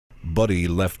buddy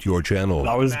left your channel.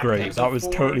 That was great. That was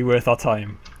totally worth our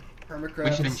time. Hermitcraft.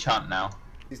 We should enchant now.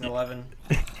 Season 11.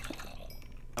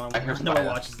 I heard no one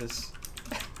fire. watches this.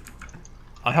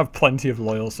 I have plenty of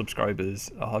loyal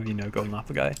subscribers. I'll have you know, Golden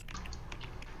Apple Guy.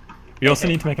 We also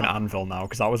need to make an anvil now,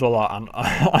 because that was all our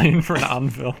iron for an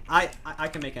anvil. I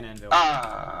can make an anvil.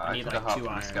 I need took like a half 2 from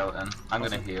iron. the skeleton. I'm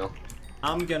gonna heal.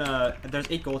 I'm gonna. There's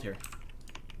 8 gold here.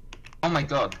 Oh my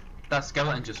god, that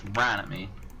skeleton just ran at me.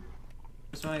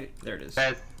 There it is.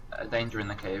 There's a danger in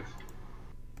the cave.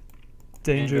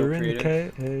 Danger in the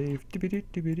cave.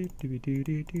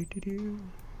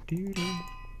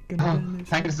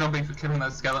 Thank you, zombie, for killing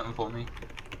that skeleton for me.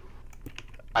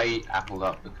 I appled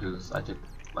up because I did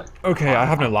like. Okay, I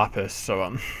have no lapis, so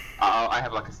I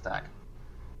have like a stack.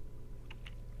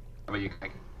 How about you,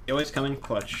 Keg? You always come in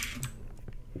clutch.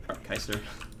 Keister.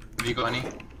 Have you got any,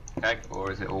 Keg,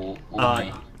 or is it all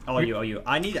me? Oh you.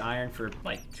 I need iron for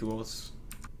like tools.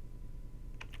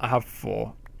 I have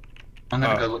 4. I'm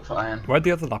gonna go look for iron. Where'd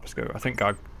the other lapis go? I think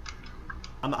I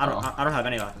don't have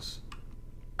any lapis.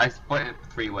 I split it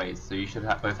 3 ways, so you should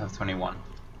both have 21.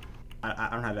 I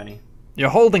don't have any. You're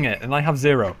holding it, and I have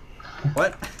 0.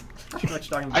 What? What you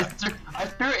talking about? I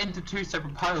threw it into 2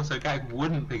 separate piles so Gag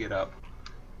wouldn't pick it up.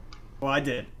 Well, I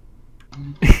did.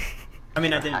 I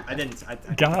mean, I didn't.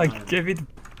 Gag, give it.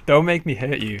 Don't make me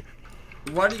hurt you.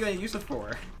 What are you going to use it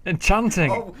for?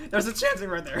 Enchanting. Oh, there's a chancing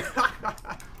right there.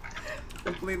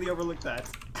 Completely overlooked that.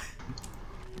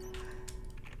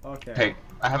 Okay. Okay,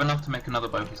 I have enough to make another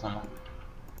bow for someone.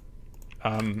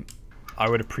 I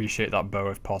would appreciate that bow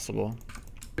if possible.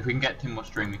 If we can get 2 more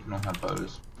string, we can all have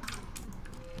bows.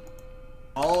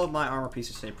 All of my armor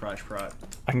pieces say Proj Prot.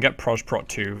 I can get Proj Prot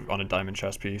 2 on a diamond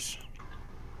chest piece.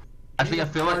 Actually, I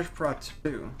feel like Proj Prot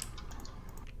 2.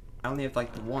 I only have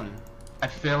like 1. I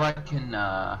feel like in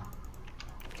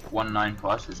 1.9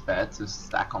 plus it's better to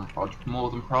stack on Proj more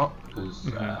than Prot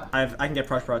because I can get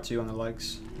Proj Prot 2 on the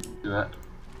legs. Do it.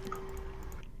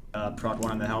 Prot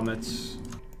 1 on the helmets.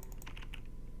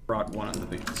 Prot 1 on the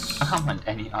boots. I can't find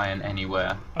any iron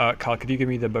anywhere. Carl, could you give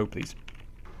me the bow, please?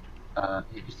 Here,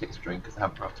 just take a string because I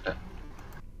haven't crafted it.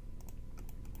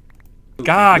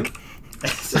 Gag!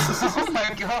 Oh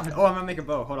my god! Oh, I'm gonna make a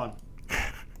bow. Hold on.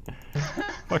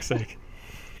 Fuck's sake.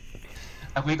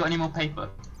 Have we got any more paper?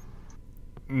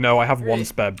 No, I have 1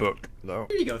 spare book, though.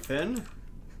 Here you go, Finn.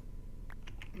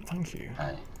 Thank you.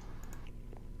 Hey.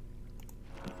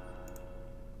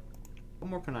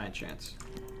 What more can I enchant?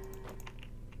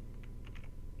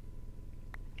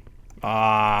 Ooh, I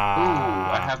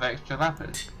Ah. have extra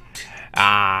lapis.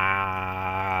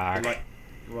 Ah.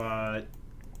 What?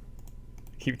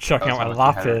 Keep chucking That out my was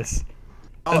almost lapis.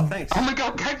 Oh, thanks. Oh my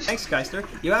god, catch! Thanks, Geister.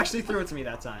 You actually threw it to me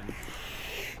that time.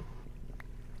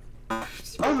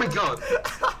 Oh my god!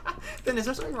 Finn, is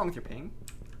there something wrong with your ping?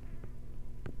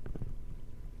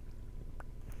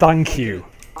 Thank you.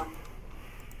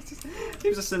 He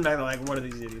was just sitting back there like, what are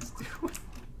these idiots doing?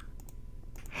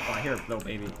 Oh, I hear a little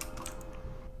baby.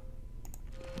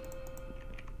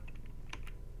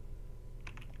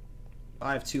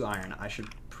 I have 2 iron. I should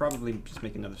probably just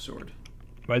make another sword.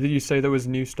 Where did you say there was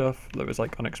new stuff that was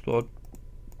like unexplored?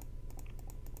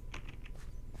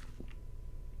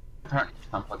 Apparently, you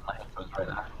can't plug my headphones right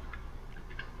there.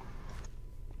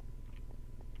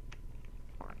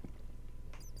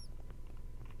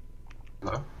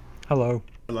 Hello? Hello.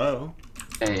 Hello?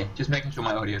 Hey, just making sure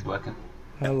my audio is working.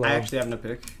 Hello. I actually have no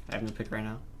pick. I have no pick right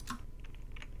now.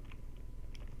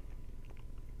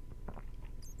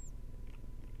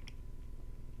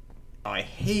 Oh, I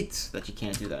hate that you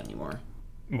can't do that anymore.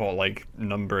 Well, like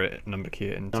number key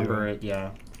it into. Number it, yeah.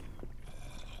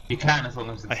 You can as long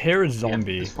as it's, I hear a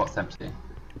zombie. the spot's empty.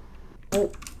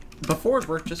 Oh, before it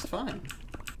worked just fine.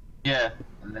 Yeah,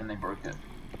 and then they broke it.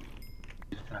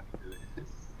 You just have to do it if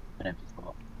it's an empty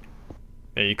spot.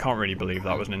 Yeah, you can't really believe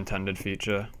that was an intended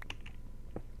feature.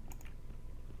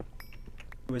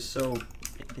 It was so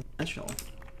intentional.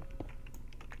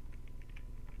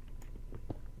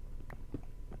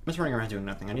 I'm just running around doing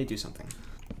nothing. I need to do something.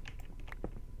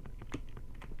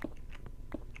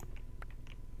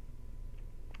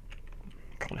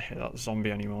 Can't hear that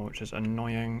zombie anymore, which is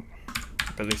annoying.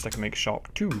 But at least I can make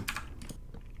sharp 2.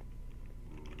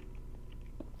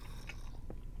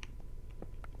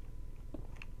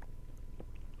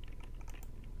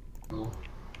 Cool.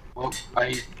 Well,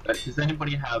 does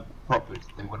anybody have prop boots?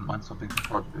 They wouldn't mind something for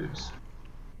prop boots.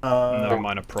 No,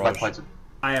 mine are proj. Likewise,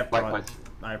 I have likewise.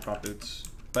 prop boots,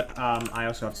 but I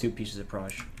also have 2 pieces of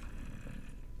proj.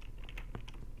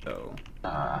 So.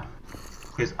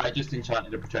 Because I just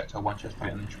enchanted a projectile 1 chest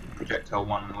plate and projectile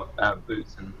 1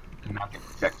 boots and can now get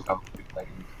projectile 3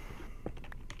 leggings.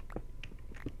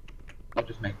 I'll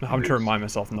just make. I'm having to boots. remind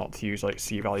myself not to use like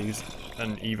C values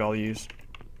and E values.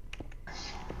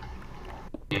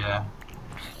 Yeah.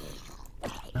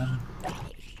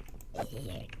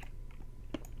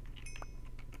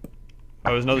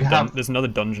 Oh, there's another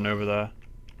dungeon over there.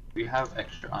 We have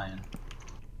extra iron.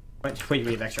 Wait,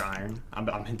 we have extra iron.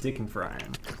 I'm digging for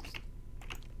iron.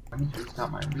 I need to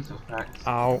restart my resource packs.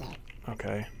 Ow.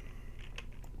 Okay.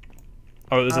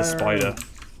 Oh, there's a spider.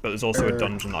 But there's also a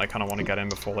dungeon that I kind of want to get in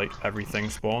before like everything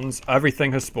spawns.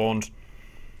 Everything has spawned.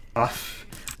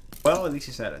 Well, at least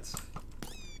you said it.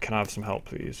 Can I have some help,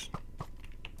 please?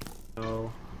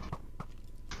 No.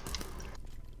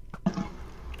 Come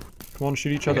on,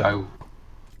 shoot each Okay, other.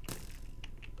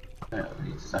 I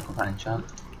need to cycle that enchant.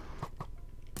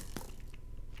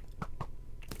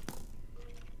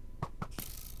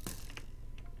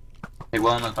 Okay,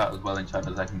 well, I'm about as well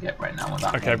enchanted as I can get right now with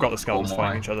that. Okay, I've got the skeletons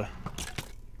fighting each other.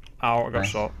 Ow, I got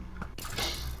shot.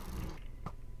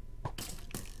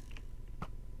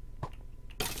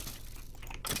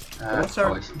 What's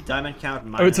our diamond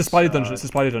count? Oh, it's a spider dungeon. It's a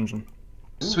spider dungeon.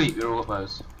 Sweet, we're all at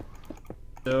those.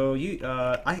 So you,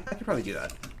 I could probably do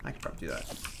that. I could probably do that.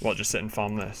 What? Just sit and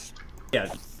farm this?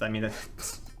 Yeah, I mean,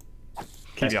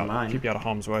 Keep you out of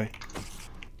harm's way.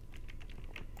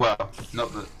 Well,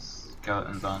 not that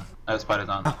skeletons aren't. Spiders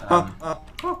aren't.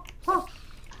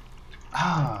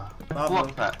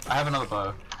 Block that. I have another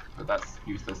bow, but that's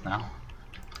useless now.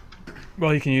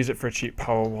 Well, you can use it for a cheap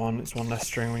power one. It's one less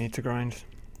string we need to grind.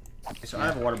 So I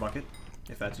have a water bucket,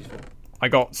 if that's useful. I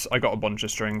got a bunch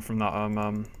of string from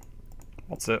that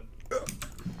what's it?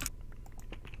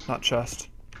 That chest.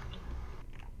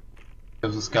 There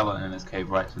was a skeleton in this cave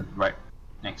right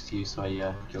next to you, so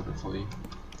I killed it for you.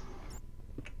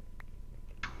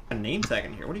 A name tag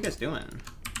in here. What are you guys doing?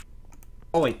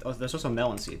 Oh wait, there's also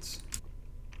melon seeds.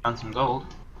 Found some gold.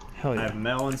 Hell yeah. I have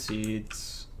melon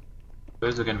seeds.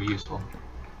 Those are going to be useful.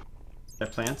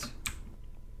 That plant.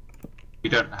 You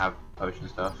don't have potion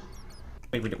stuff.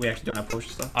 Wait, we actually don't have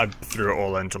potion stuff. I threw it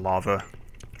all into lava.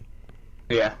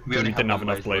 Yeah, we We only didn't have one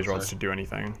enough blaze rod, rods to do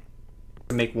anything.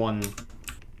 To make one.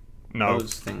 No.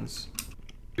 Those things.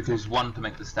 Because one to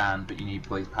make the stand, but you need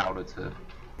blaze powder to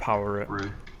Power it.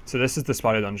 brew. So this is the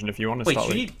spider dungeon. If you want to Wait,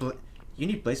 start you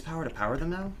need blaze power to power them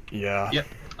now? Yeah. Yep,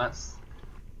 that's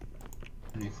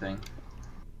a new thing.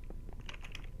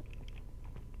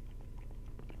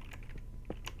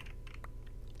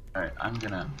 Alright, I'm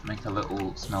gonna make a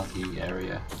little smelty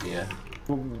area here.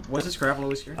 Was this gravel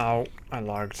always here? Ow, I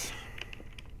lagged.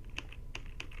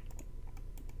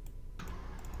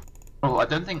 Oh, I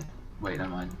don't think. Wait, never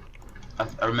mind.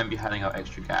 I remember you having out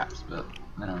extra gaps, but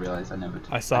then I realised I never.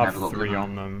 I still have never got 3 them.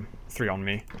 on them. 3 on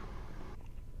me.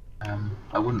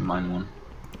 I wouldn't mind one.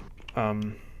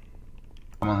 I'm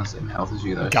on the same health as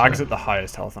you though. Gag's so. at the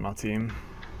highest health on our team.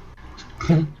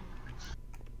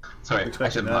 Sorry, I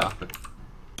Expected shouldn't that. laugh. But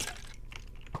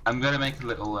I'm gonna make a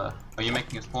little. Are you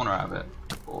making a spawner out of it?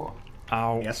 Or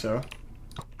Ow. I guess so.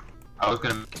 I was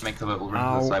gonna make a little room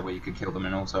to the side where you could kill them,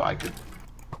 and also I could.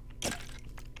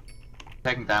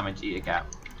 Taking damage, eat a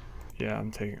gap. Yeah, I'm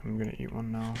gonna eat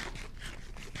one now.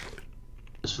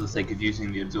 Just for the sake of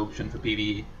using the absorption for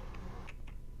PvE.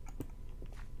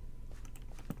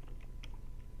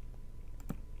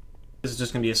 This is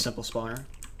just gonna be a simple spawner.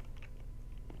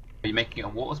 Are you making a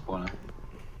water spawner?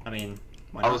 I mean,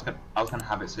 why I not? was gonna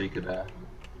have it so you could.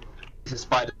 It's a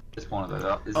spider spawner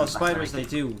though. Oh, spiders, they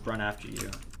do run after you.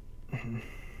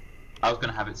 I was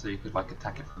gonna have it so you could like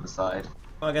attack it from the side.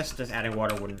 Well, I guess just adding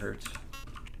water wouldn't hurt.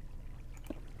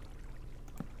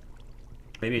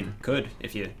 Maybe it could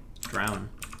if you drown.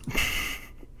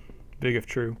 Big if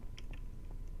true.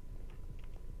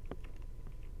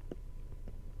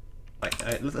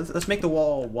 Like, let's make the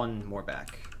wall one more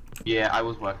back. Yeah, I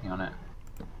was working on it.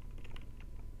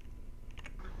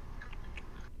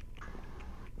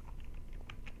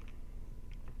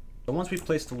 So once we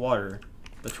place the water,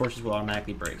 the torches will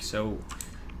automatically break. So,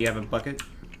 you have a bucket?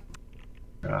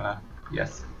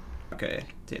 Yes. Okay,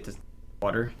 take the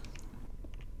water.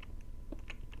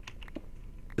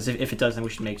 Because if it does, then we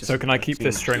should make just. So can I keep a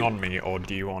this string few- on me, or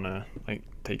do you wanna like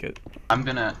take it? I'm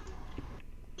gonna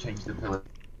change the pillars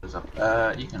up.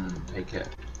 You can take it.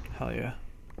 Hell yeah.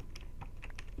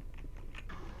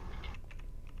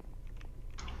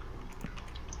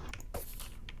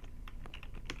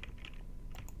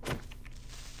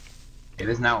 It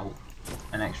is now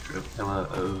an extra pillar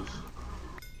of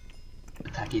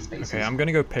attacky spaces. Okay, I'm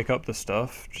gonna go pick up the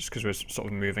stuff, just because we're sort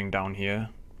of moving down here.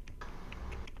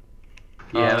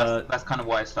 Yeah, that's kind of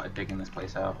why I started digging this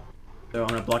place out. So I'm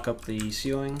gonna block up the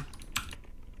ceiling.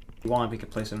 If you want, we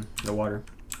could place them in the water.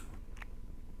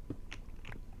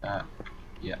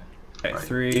 Yeah. Okay, Right.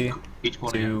 3, Each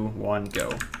corner. 2, 1,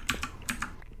 go.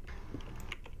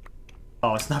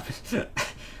 Oh, it's not.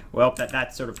 Well,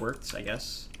 that sort of worked, I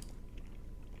guess.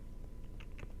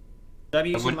 Should I be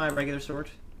using my regular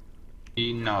sword?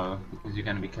 No, because you're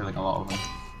going to be killing a lot of them.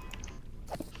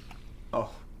 Oh.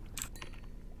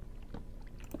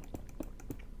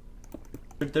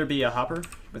 Could there be a hopper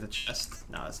with a chest?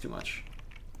 No, that's too much.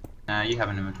 You have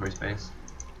an inventory space.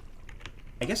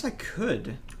 I guess I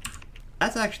could.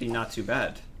 That's actually not too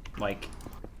bad. Like,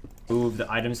 move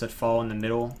the items that fall in the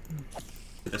middle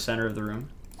to the center of the room.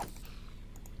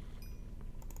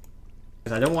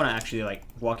 Because I don't want to actually, like,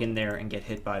 walk in there and get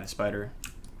hit by the spider.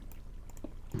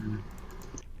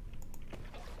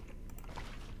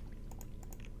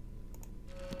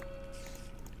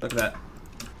 Look at that.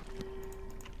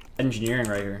 Engineering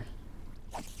right here.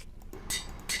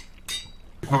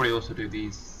 Probably also do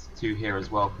these two here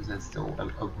as well, because there's still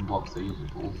open blocks that are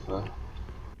usable for...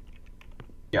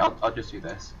 Yeah, I'll just do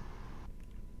this.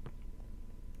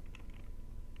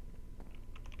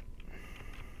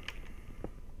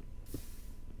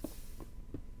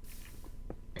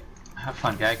 Have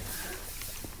fun, Gag.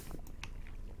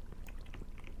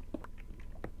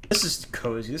 This is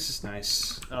cozy, this is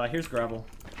nice. Here's gravel.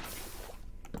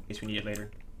 In case we need it later.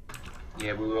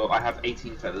 Yeah, we will. I have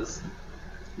 18 feathers.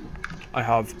 I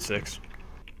have 6.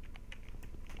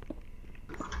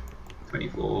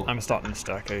 24. I'm starting the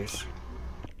staircase.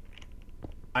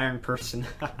 Iron person.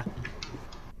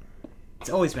 It's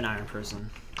always been iron person.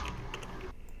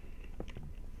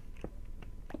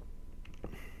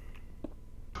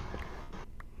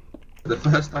 For the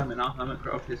first time in our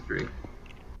Hermitcraft history.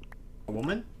 A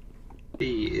woman?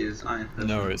 He is iron person.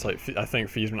 No, it's like, I think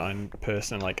Fee's been iron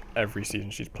person in like every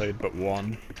season she's played but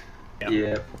one.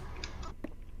 Yeah.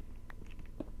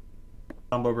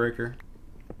 Combo breaker.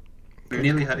 We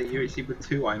nearly had a UHC with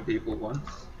 2 iron people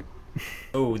once.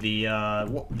 Oh, the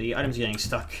item's getting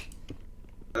stuck.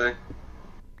 Are they?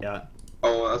 Yeah.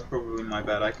 Oh, that's probably my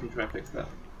bad. I can try and fix that.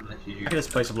 Unless you I can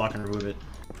just place a block and remove it.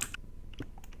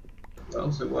 That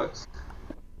also works.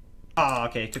 Oh,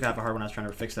 okay. It took half a heart when I was trying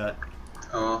to fix that.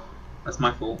 Oh, that's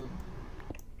my fault.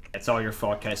 It's all your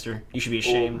fault, Keister. You should be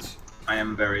ashamed. Oh, I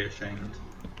am very ashamed.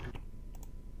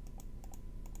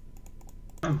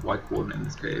 I'm white coordinate in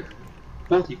this cave.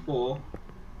 44.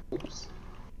 Oops.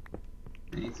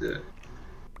 I need to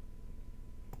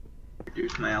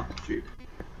reduce my altitude.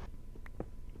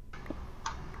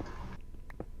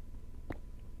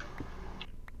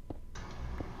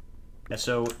 Yeah,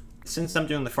 so, since I'm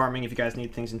doing the farming, if you guys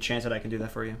need things enchanted, I can do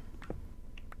that for you.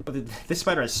 Oh, this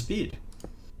spider has speed.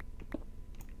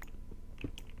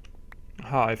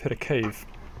 Ah, I've hit a cave.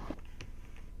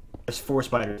 There's 4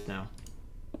 spiders now.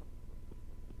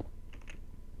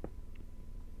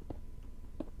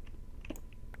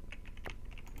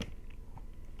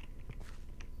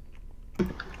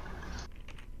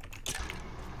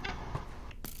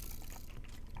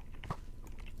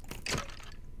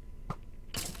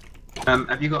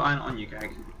 Have you got iron on you,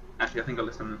 Gag? Actually, I think I'll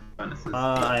list some furnaces.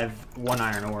 I have 1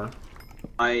 iron ore.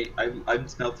 I'm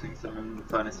smelting some in the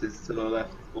furnaces to the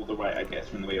left or the right, I guess,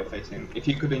 from the way you're facing. If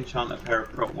you could enchant a pair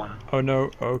of prot 1 Oh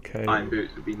no, okay. iron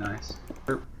boots would be nice.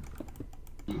 Sure.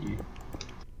 Thank you.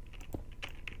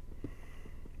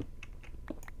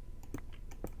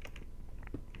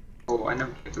 Oh, I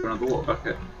never picked up another water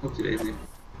bucket. Oopsie daisy.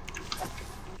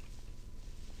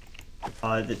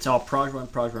 It's all proj 1,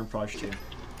 proj 1, proj 2.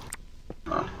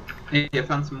 Oh. Hey, I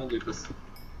found some more lupus.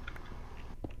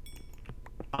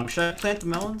 Should I plant the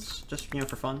melons? Just,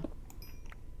 for fun?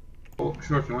 Oh,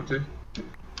 sure, if you want to.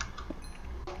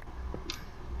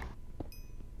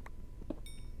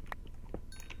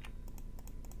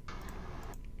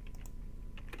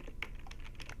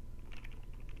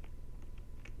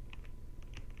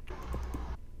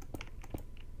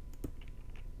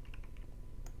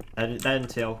 That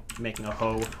entail making a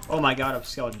hoe. Oh my god, a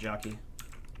skeleton jockey.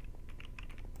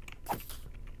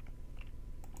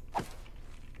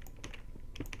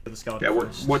 The skeleton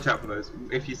first. Watch out for those.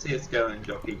 If you see a skeleton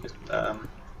jockey, just kind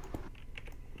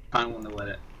of want to let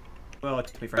it. Well, it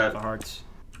took me for half a heart.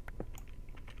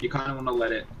 You kind of want to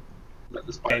let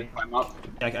the spider climb up.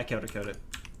 Yeah, I killed it.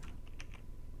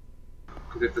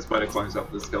 Because if the spider climbs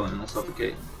up, the skeleton will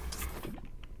suffocate.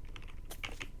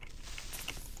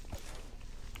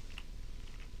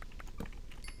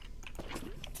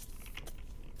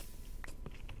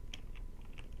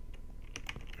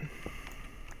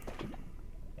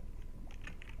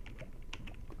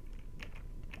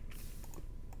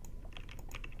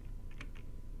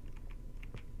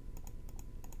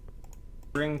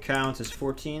 Ring count is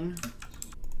 14.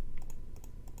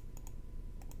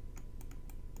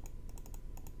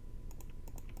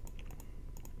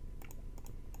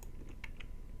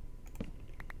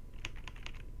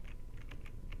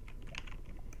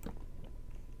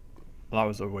 That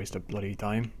was a waste of bloody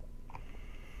time.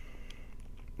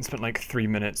 I spent like 3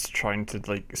 minutes trying to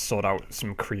like sort out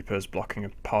some creepers blocking a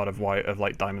part of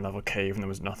like diamond level cave, and there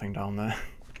was nothing down there.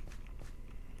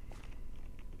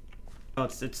 Oh,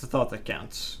 it's the thought that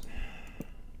counts.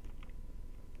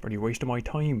 Bloody waste of my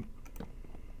time. I'm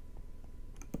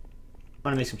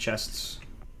gonna make some chests.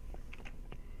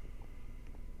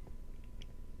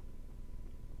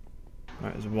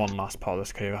 Right, there's one last part of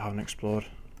this cave I haven't explored.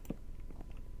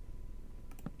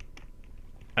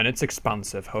 And it's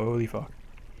expansive, holy fuck.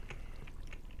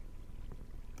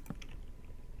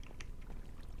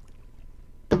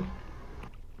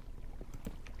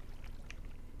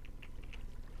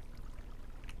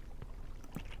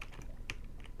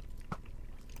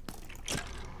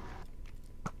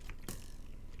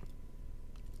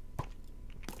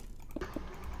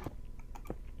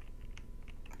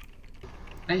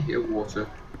 I hear water.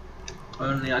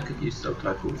 Only I could use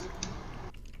subtitles.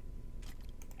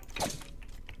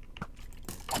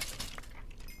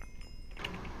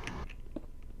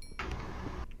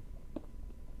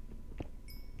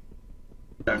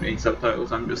 Don't need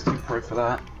subtitles, I'm just too pro for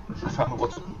that. I found the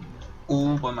water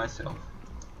all by myself.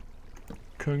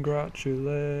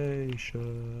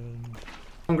 Congratulations.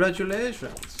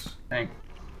 Congratulations. Thanks.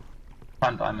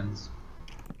 Found diamonds.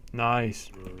 Nice.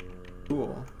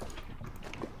 Cool.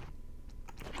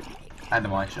 And a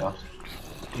mine shaft.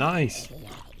 Nice.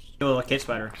 Kill a cave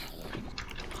spider.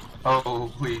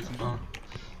 Oh, please, no.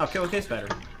 Oh, kill a cave spider.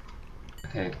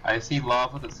 Okay, I see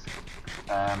lava that's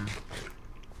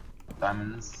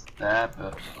diamonds there,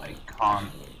 but I can't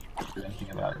do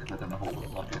anything about it because I don't know what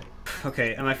would like it.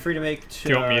 Okay, am I free to make? Do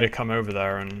you want me to come over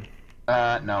there and?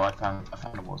 No, I found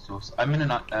a water source. I'm in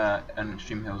an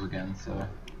extreme hills again, so.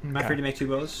 Am I free to make 2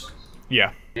 bows?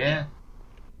 Yeah. Yeah.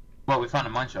 Well, we found a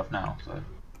mine shaft now, so.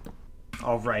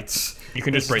 All right. You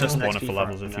can just break the an spawner XP for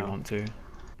levels farm if you now. want to.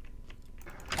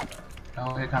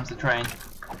 Oh, here comes the train.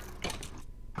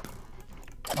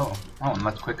 Oh, and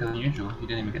that's quicker than usual. You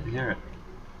didn't even get to hear it.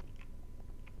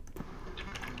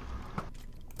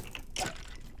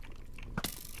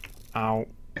 Ow.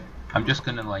 I'm just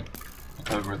gonna like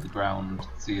look over at the ground,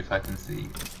 see if I can see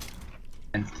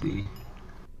entity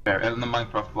the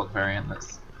Minecraft block variant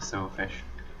that's a silverfish.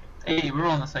 Hey, we're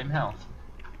all on the same health.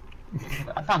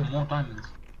 I found more diamonds.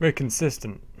 We're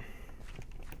consistent.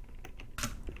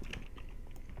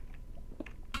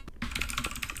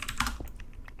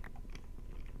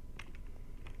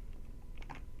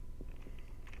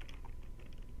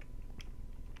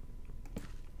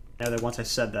 Now that once I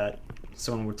said that,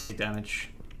 someone would take damage.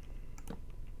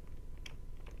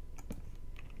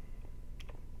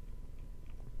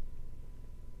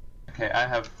 Okay, I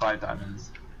have 5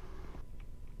 diamonds.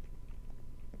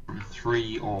 From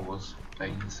 3 ores,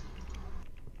 veins.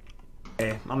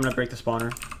 Okay, I'm gonna break the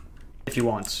spawner. If you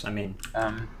want, I mean.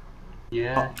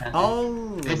 Yeah. I'll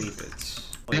leave it.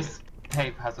 This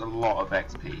cave has a lot of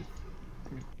XP.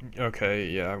 Okay,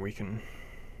 yeah, we can.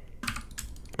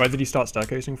 Where did you start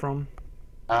staircasing from?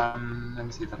 Let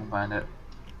me see if I can find it.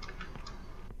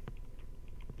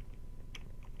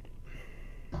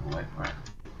 Oh, wait for it.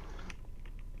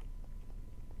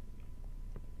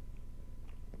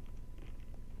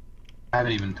 I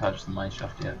haven't even touched the mine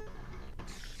shaft yet.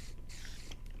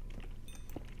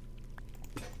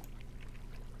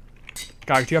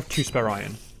 Guy, do you have 2 spare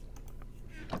iron?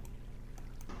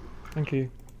 Thank you.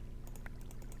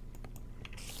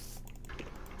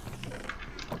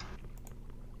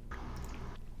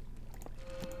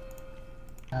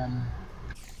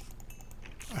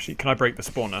 Actually, can I break the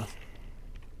spawner?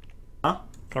 Huh?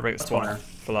 Can I break the What spawner spawner?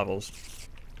 for levels?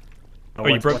 Oh, Oh,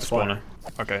 you what- broke what the spawner.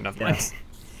 Okay, never Yeah. mind.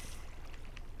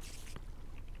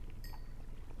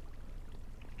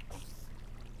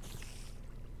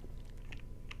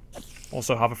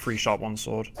 Also have a free sharp 1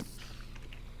 sword.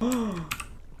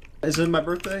 Is it my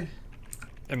birthday?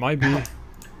 It might be.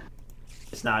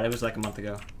 It's not. It was like a month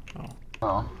ago. Oh.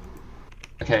 Oh.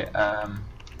 Okay,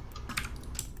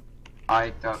 I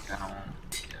dug down.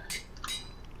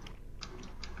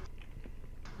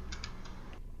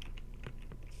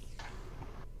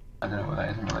 I don't know what that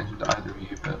is in relation to either of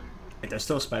you, but Wait, there's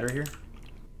still a spider here?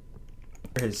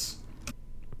 There is.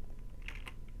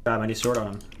 Got my new sword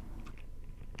on him.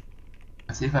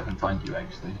 I'll see if I can find you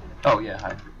actually. Oh yeah,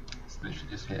 hi. It's literally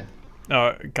just here.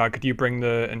 Guy, could you bring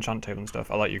the enchant table and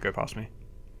stuff? I'll let you go past me.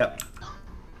 Yep.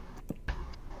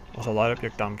 Also, light up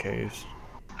your damn caves.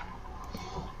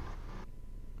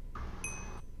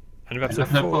 End of episode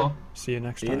Episode 4. four. See you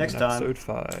next See time. you next in time. Episode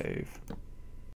 5.